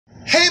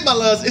Hey my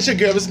loves, it's your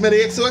girl, Miss Medi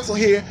XOXO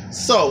here.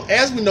 So,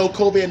 as we know,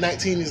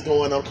 COVID-19 is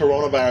going on,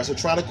 coronavirus, we're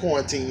trying to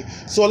quarantine.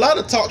 So a lot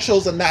of talk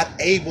shows are not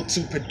able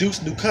to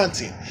produce new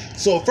content.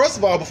 So first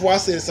of all, before I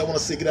say this, I want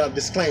to get out a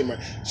disclaimer.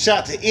 Shout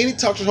out to any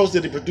talk show hosts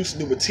that are producing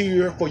new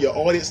material for your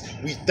audience.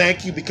 We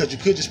thank you because you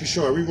could just be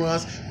showing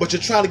reruns, but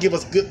you're trying to give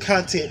us good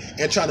content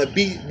and trying to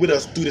be with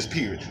us through this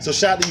period. So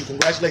shout out to you,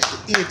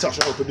 congratulations to any talk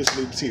show host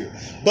producing new material.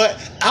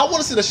 But I want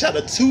to send a shout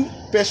out to two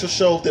special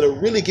shows that have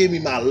really given me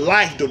my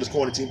life during this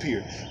quarantine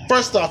period.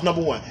 First off,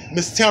 number one,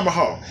 Miss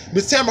Tamron.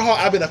 Miss Tamron,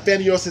 I've been a fan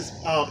of yours since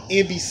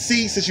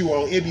NBC, since you were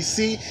on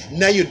NBC.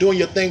 Now you're doing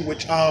your thing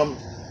with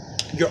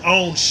your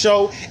own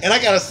show. And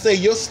I gotta say,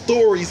 your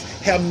stories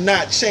have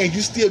not changed.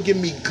 You still give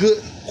me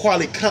good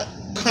quality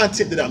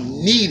content that I'm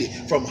needed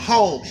from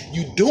home.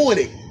 You doing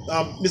it.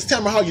 Miss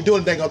Tamron, you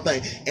doing the dang on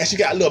thing. And she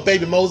got a little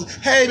baby Moses.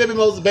 Hey, baby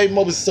Moses. Baby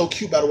Moses is so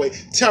cute, by the way.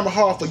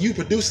 Tamron, for you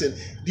producing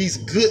these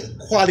good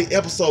quality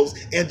episodes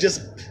and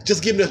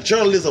just giving us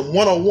journalism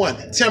 101.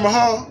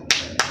 Tamron,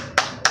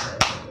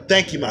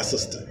 thank you, my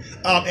sister.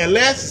 And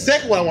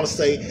second one I want to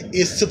say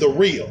is to The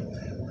Real.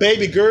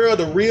 Baby girl,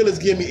 The Real is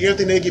giving me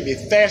everything. They give me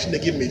fashion, they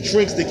give me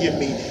drinks, they give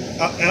me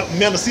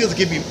Amanda Seals, they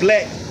give me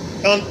black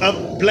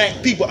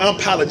people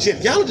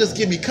unapologetic. Y'all just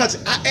give me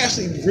content. I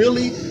actually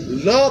really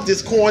love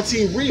this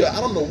quarantine reel. I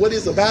don't know what it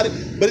is about it,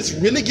 but it's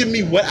really giving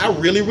me what I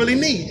really, really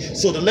need.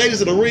 So the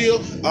ladies of The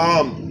Real,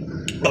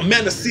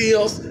 Amanda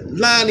Seals,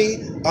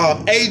 Lonnie,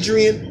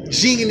 Adrian,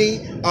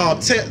 Jeannie,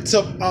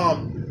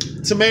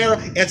 Tamara,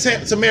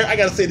 and Tamara, I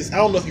gotta say this. I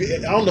don't know if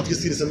you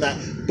see this or not,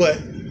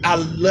 but I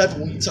love it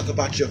when you talk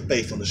about your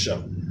faith on the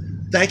show.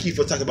 Thank you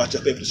for talking about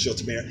your faith on the show,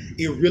 Tamara.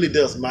 It really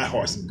does my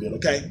heart some good,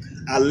 okay?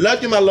 I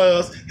love you, my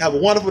loves. Have a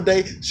wonderful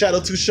day. Shout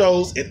out to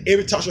shows and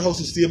every talk show host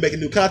who's still making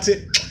new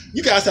content.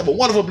 You guys have a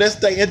wonderful,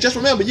 blessed day. And just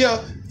remember, you're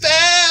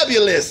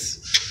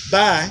fabulous.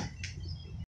 Bye.